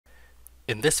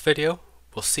In this video,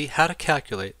 we'll see how to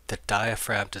calculate the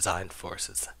diaphragm design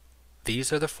forces.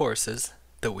 These are the forces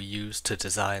that we use to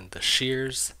design the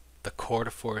shears, the core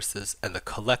forces, and the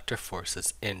collector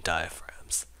forces in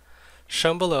diaphragms.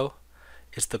 Shown below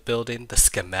is the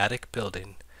schematic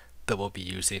building that we'll be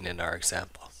using in our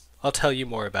example. I'll tell you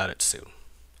more about it soon.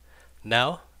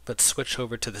 Now, let's switch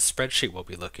over to the spreadsheet we'll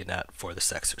be looking at for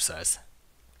this exercise.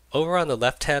 Over on the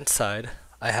left-hand side,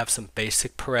 I have some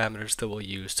basic parameters that we'll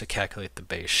use to calculate the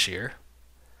base shear.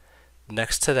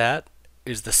 Next to that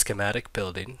is the schematic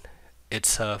building.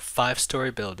 It's a 5-story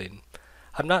building.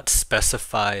 I'm not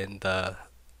specifying the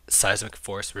seismic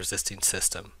force resisting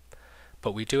system,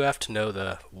 but we do have to know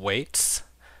the weights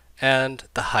and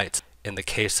the heights. In the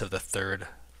case of the 3rd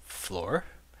floor,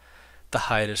 the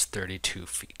height is 32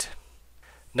 feet.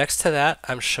 Next to that,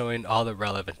 I'm showing all the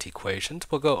relevant equations.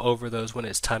 We'll go over those when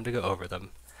it's time to go over them.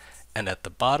 And at the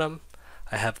bottom,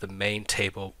 I have the main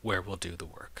table where we'll do the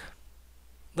work.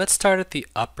 Let's start at the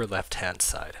upper left-hand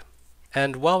side.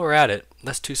 And while we're at it,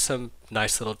 let's do some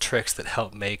nice little tricks that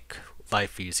help make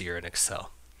life easier in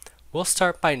Excel. We'll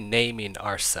start by naming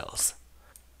our cells.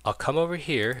 I'll come over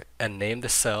here and name the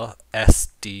cell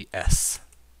SDS.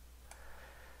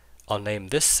 I'll name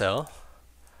this cell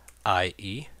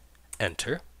IE,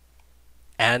 enter,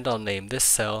 and I'll name this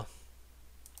cell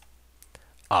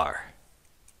R.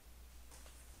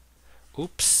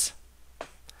 Oops.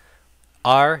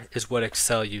 R is what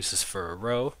Excel uses for a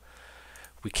row.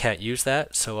 We can't use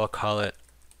that, so I'll call it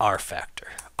R factor,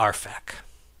 RFAC.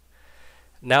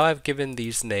 Now I've given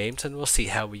these names and we'll see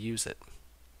how we use it.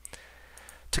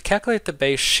 To calculate the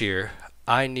base shear,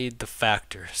 I need the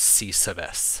factor C sub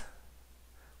S.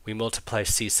 We multiply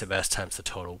C sub S times the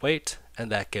total weight, and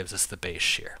that gives us the base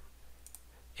shear.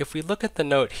 If we look at the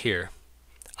note here,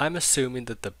 I'm assuming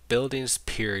that the building's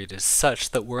period is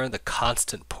such that we're in the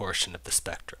constant portion of the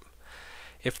spectrum.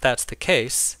 If that's the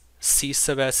case, C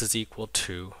sub S is equal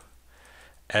to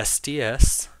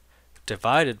SDS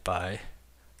divided by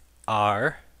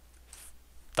R,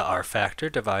 the R factor,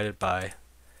 divided by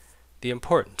the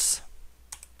importance.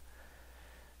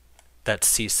 That's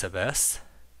C sub S.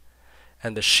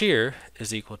 And the shear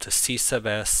is equal to C sub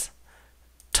S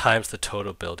times the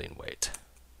total building weight.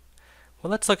 Well,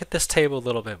 let's look at this table a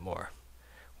little bit more.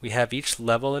 We have each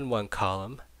level in one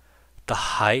column, the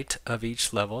height of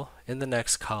each level in the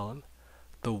next column,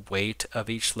 the weight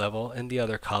of each level in the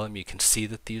other column. You can see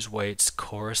that these weights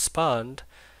correspond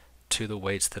to the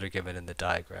weights that are given in the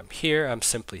diagram. Here, I'm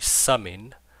simply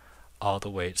summing all the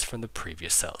weights from the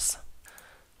previous cells.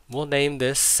 We'll name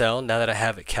this cell, now that I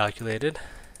have it calculated,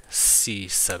 C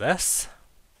sub S,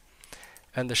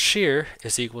 and the shear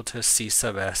is equal to C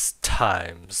sub S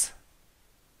times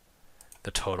the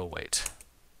total weight,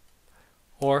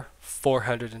 or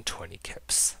 420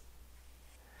 kips.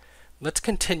 Let's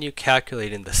continue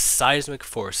calculating the seismic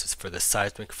forces for the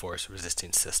seismic force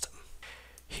resisting system.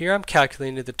 Here I'm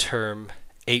calculating the term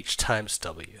H times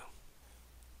W.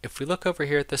 If we look over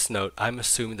here at this note, I'm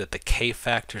assuming that the K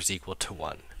factor is equal to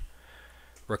 1.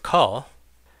 Recall,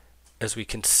 as we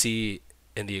can see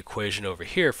in the equation over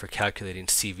here for calculating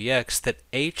CVX, that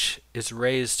H is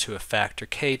raised to a factor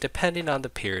K depending on the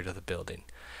period of the building.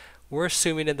 We're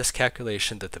assuming in this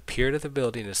calculation that the period of the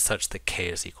building is such that K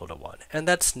is equal to 1, and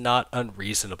that's not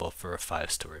unreasonable for a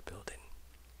 5-story building.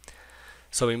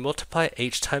 So we multiply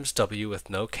H times W with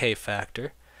no K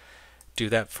factor, do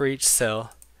that for each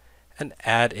cell, and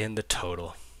add in the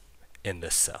total in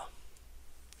this cell.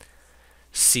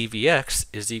 CVX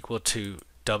is equal to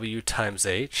W times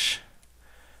H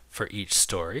for each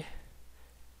story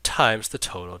times the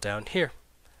total down here.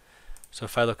 So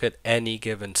if I look at any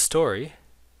given story,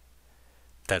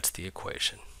 that's the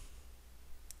equation.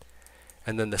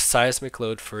 And then the seismic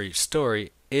load for each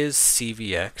story is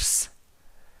CVX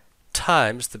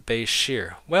times the base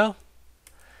shear. Well,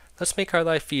 let's make our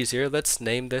life easier. Let's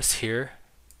name this here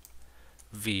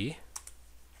V,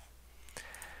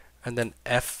 and then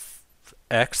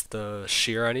Fx, the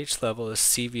shear on each level, is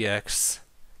CVX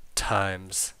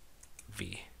times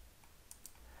V.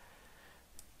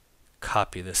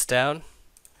 Copy this down,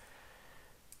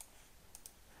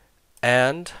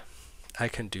 and I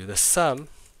can do the sum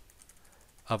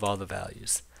of all the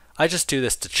values. I just do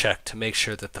this to check to make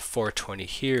sure that the 420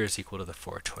 here is equal to the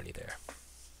 420 there.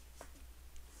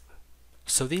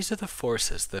 So these are the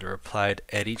forces that are applied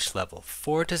at each level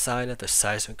for design of the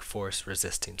seismic force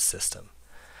resisting system.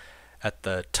 At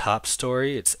the top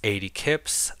story, it's 80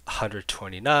 kips,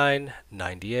 129,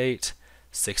 98,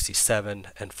 67,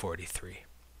 and 43.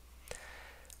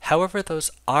 However,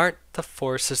 those aren't the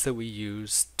forces that we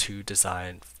use to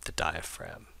design the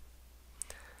diaphragm.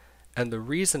 And the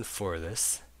reason for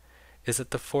this is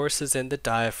that the forces in the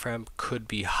diaphragm could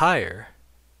be higher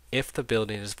if the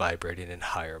building is vibrating in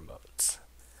higher modes.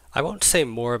 I won't say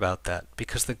more about that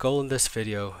because the goal in this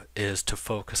video is to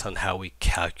focus on how we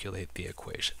calculate the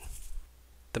equation.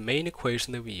 The main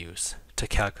equation that we use to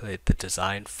calculate the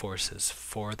design forces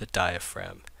for the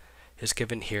diaphragm is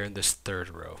given here in this third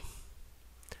row.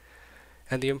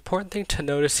 And the important thing to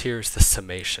notice here is the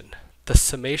summation. The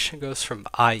summation goes from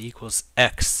I equals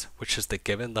x, which is the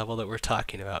given level that we're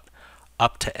talking about,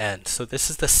 up to n. So this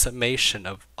is the summation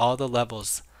of all the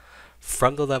levels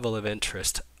from the level of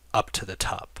interest up to the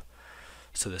top.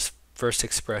 So this first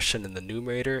expression in the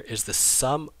numerator is the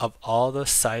sum of all the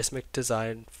seismic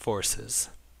design forces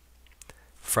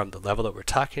from the level that we're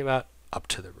talking about up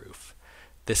to the roof.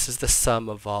 This is the sum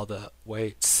of all the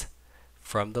weights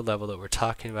from the level that we're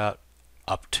talking about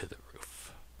up to the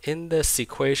roof. In this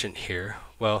equation here,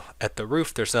 well, at the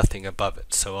roof there's nothing above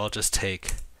it, so I'll just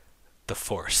take the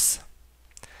force.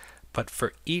 But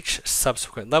for each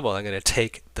subsequent level, I'm going to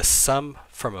take the sum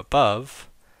from above,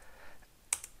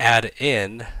 add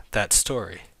in that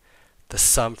story. The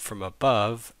sum from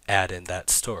above, add in that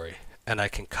story. And I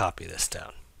can copy this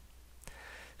down.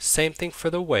 Same thing for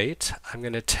the weight. I'm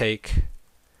going to take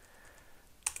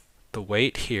the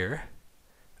weight here,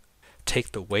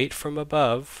 take the weight from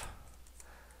above,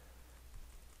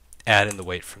 add in the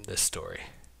weight from this story.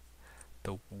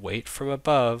 The weight from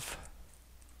above,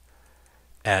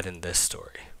 add in this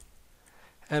story.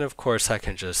 And of course I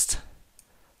can just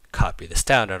copy this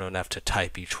down. I don't have to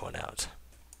type each one out.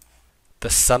 The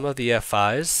sum of the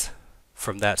FIs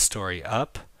from that story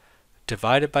up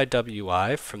divided by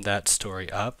WI from that story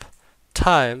up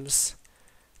times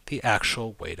the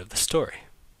actual weight of the story.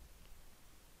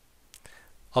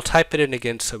 I'll type it in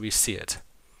again so we see it.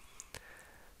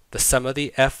 The sum of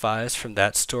the FIs from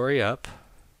that story up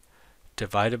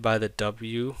divided by the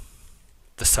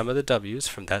sum of the W's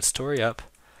from that story up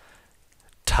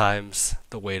times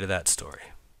the weight of that story.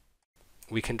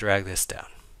 We can drag this down.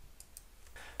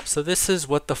 So this is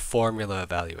what the formula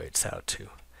evaluates out to.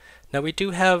 Now we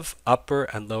do have upper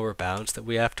and lower bounds that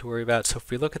we have to worry about. So if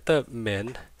we look at the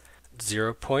min,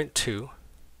 0.2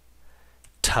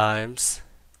 times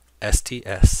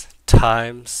SDS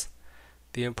times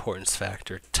the importance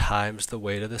factor times the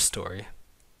weight of the story.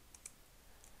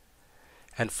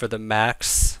 And for the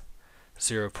max,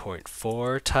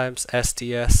 0.4 times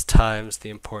SDS times the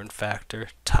important factor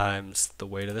times the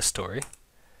weight of the story.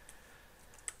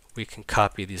 We can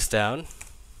copy these down.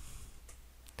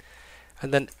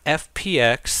 And then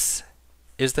FPX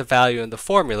is the value in the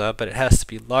formula, but it has to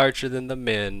be larger than the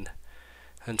min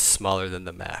and smaller than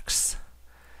the max.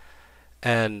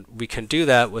 And we can do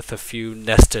that with a few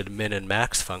nested min and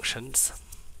max functions.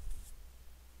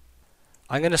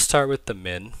 I'm going to start with the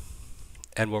min.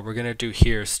 And what we're going to do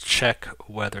here is check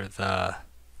whether the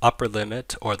upper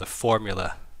limit or the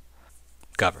formula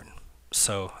govern.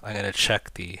 So I'm going to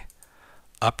check the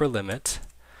upper limit,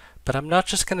 but I'm not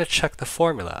just going to check the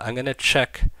formula. I'm going to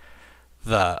check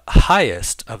the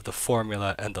highest of the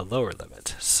formula and the lower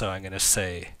limit. So I'm going to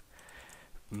say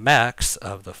max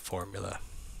of the formula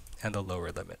and the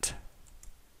lower limit.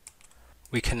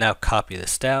 We can now copy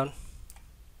this down.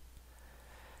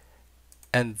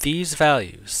 And these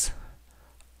values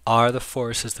are the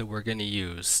forces that we're going to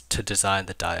use to design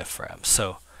the diaphragm.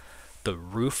 So the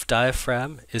roof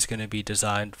diaphragm is going to be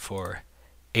designed for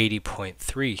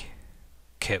 80.3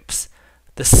 kips,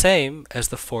 the same as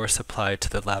the force applied to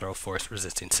the lateral force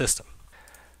resisting system.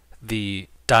 The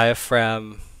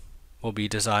diaphragm will be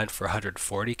designed for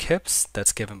 140 kips,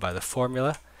 that's given by the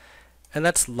formula, and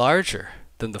that's larger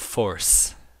than the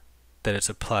force that is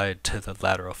applied to the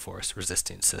lateral force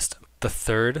resisting system. The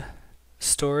third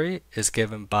story is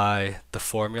given by the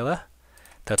formula,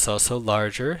 that's also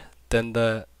larger than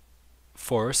the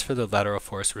force for the lateral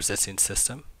force resisting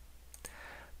system.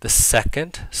 The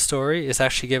second story is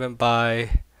actually given by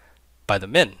the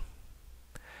min,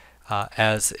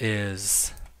 as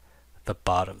is the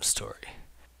bottom story.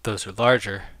 Those are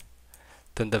larger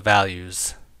than the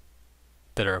values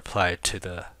that are applied to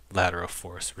the lateral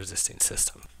force resisting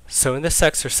system. So in this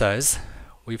exercise,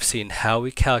 we've seen how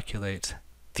we calculate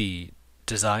the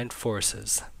design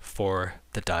forces for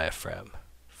the diaphragm,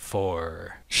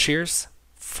 for shears,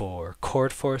 for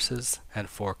chord forces, and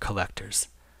for collectors.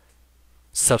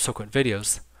 Subsequent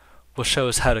videos will show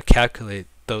us how to calculate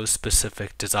those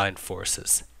specific design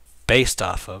forces based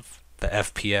off of the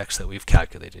FPX that we've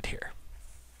calculated here.